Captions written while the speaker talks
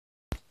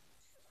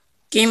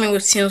Gaming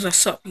with Teams,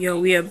 what's up? Yo,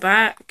 we are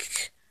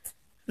back.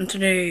 And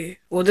today,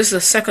 well, this is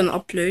the second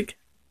upload.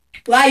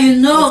 Why you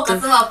know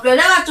upload?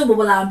 Never talk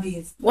about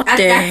this. What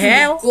the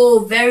hell? Go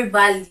very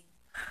badly.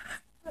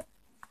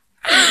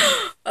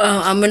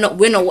 And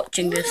we're not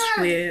watching this.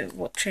 We're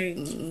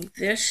watching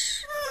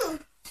this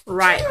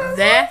right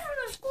there.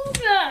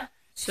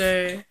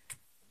 So,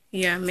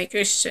 yeah, make sure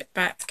you sit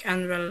back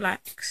and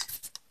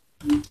relax.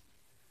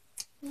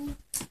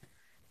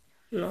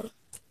 Lol.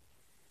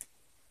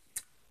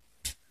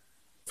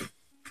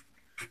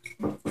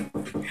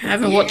 I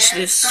haven't watched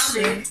this.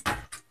 So,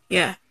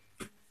 yeah.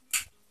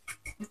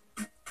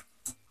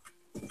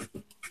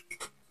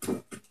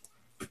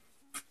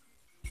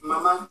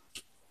 Mama.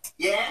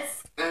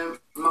 Yes?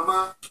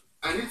 Mama,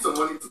 I need some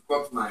money to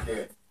cut my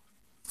hair.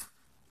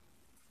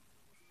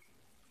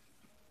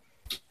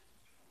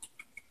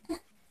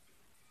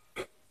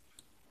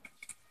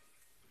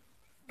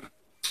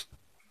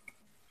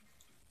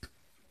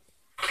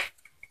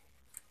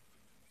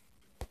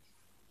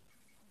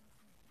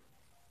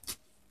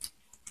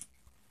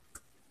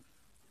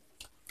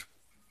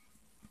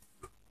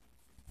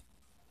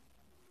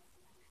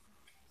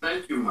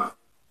 Thank you, ma.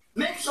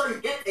 Make sure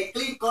you get a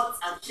clean cut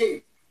and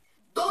shave.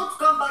 Don't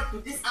come back to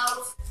this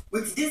house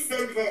with this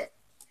same hair.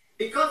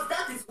 Because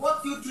that is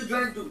what you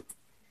children do.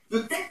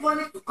 You take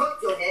money to cut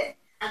your hair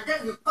and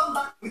then you come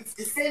back with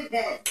the same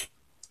hair.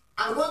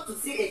 I want to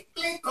see a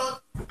clean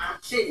cut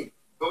and shave.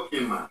 Okay,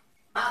 ma.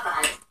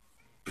 Bye-bye.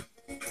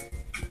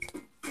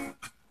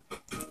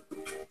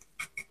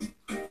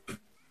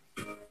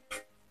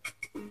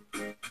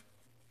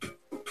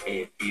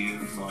 A few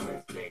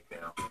moments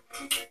later.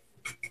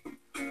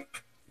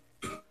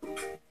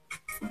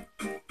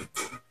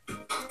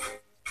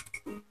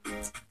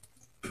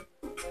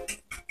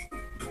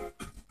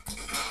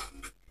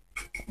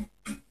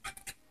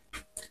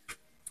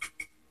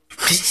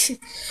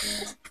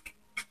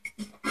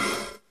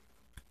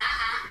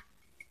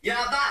 You're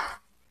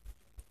back.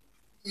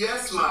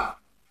 Yes, ma.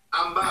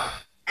 I'm back.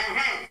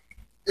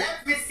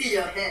 Let me see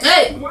your hair.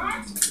 Hey!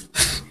 What?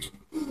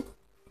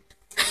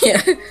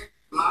 Yeah.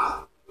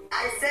 Ma?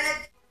 I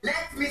said,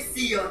 let me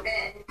see your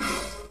hair.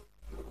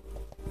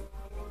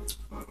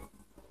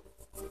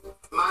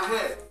 My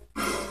hair.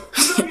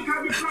 You know you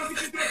can be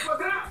prosecuted for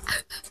that.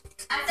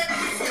 I said, let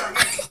me see your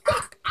hair.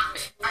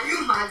 Are you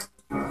mad?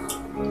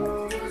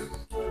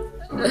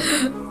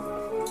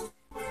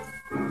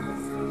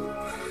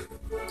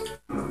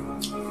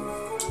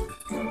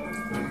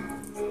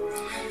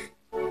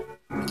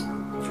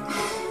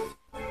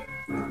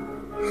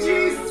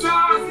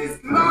 Jesus is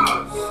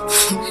Lord.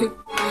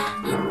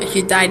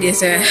 He died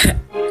as a.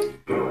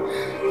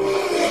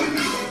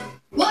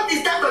 What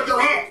is that on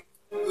your head?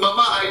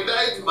 Mama, I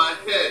dyed my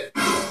hair.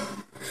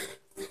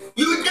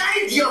 You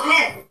dyed your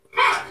hair.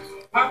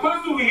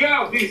 Apostle, we hear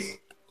of this.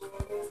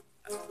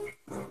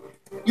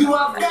 You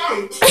have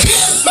died.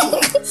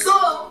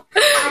 So,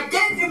 I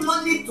gave you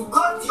money to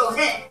cut your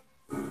hair.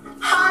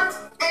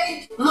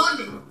 Hard-earned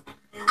money.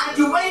 And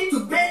you went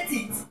to bet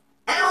it.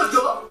 Eh,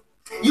 Ojo?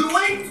 You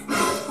went.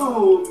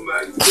 Oh,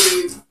 my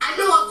God. I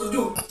know what to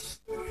do.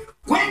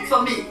 Wait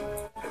for me.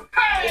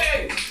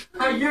 Hey!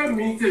 I hear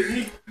me to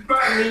me,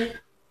 me.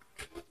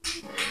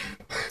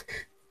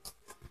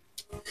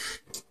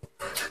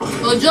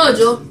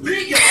 Ojo.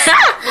 Bring your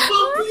hair.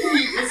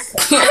 Please.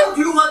 How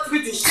do you want me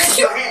to shake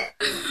your hair?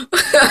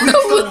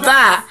 With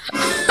that.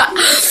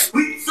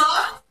 With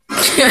soap?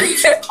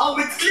 Or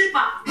with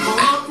clipper?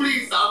 Mama,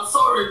 please, I'm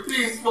sorry.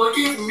 Please,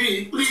 forgive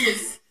me.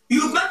 Please.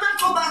 You better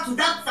go back to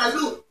that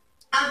saloon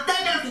and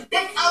tell them to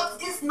take out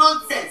this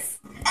nonsense.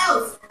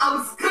 Else, I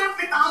will scrape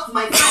it out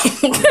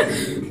myself.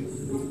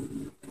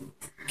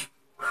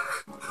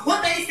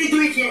 What are you still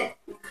doing here?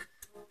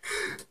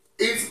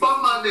 It's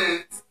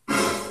permanent.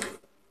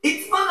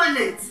 It's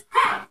permanent.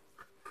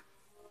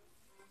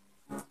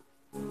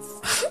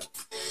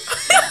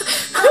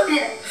 Come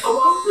here.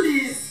 Mama,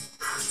 please.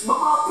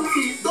 Mama,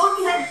 please.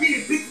 Don't let me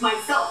repeat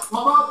myself.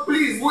 Mama,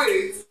 please,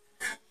 wait.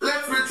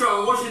 Let me try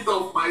and wash it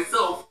off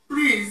myself.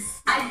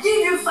 Please. I give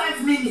you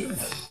 5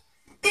 minutes.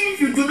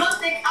 If you do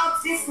not take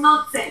out this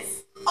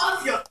nonsense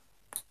off your...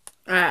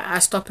 Alright, I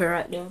stop it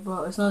right there,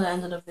 but it's not the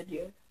end of the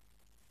video.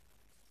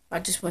 I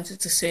just wanted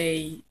to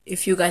say,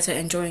 if you guys are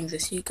enjoying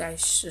this, you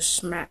guys just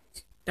smack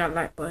that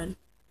like button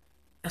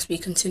as we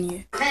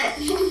continue. hair.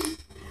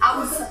 I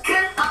will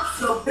scrape out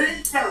your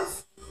brain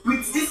cells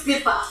with this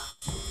paper.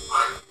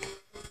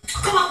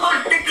 Come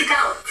on, take it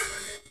out.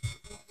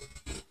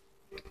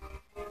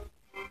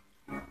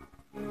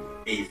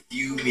 A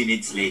few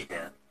minutes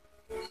later.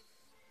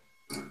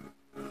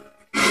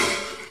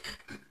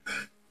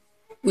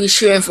 We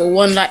shooting for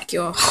 1 like,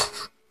 y'all.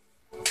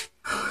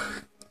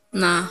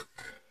 Nah,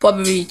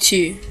 probably 2.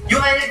 You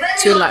are a very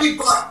Two lucky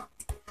likes. boy.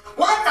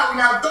 What I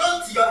will have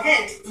done to your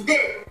head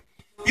today,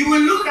 you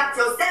will look at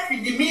yourself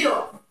in the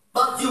mirror,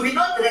 but you will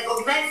not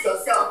recognize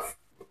yourself.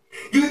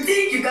 You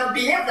think you can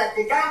behave like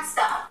a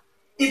gangster.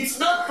 It's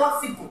not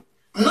possible.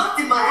 Not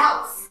in my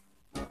house.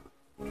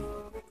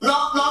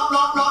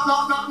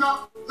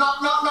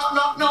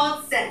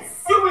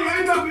 Nonsense. You will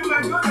end up in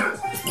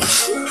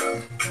McDonald's.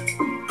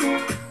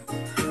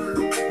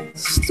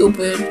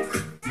 stupid.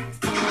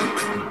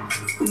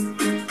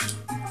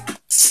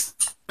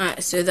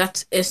 Alright, so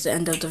that is the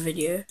end of the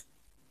video.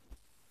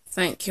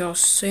 Thank y'all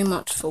so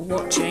much for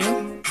watching.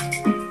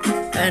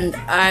 And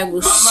I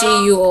will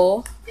see you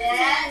all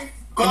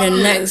in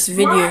the next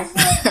video.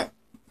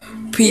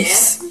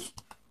 Peace.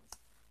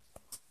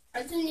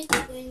 I didn't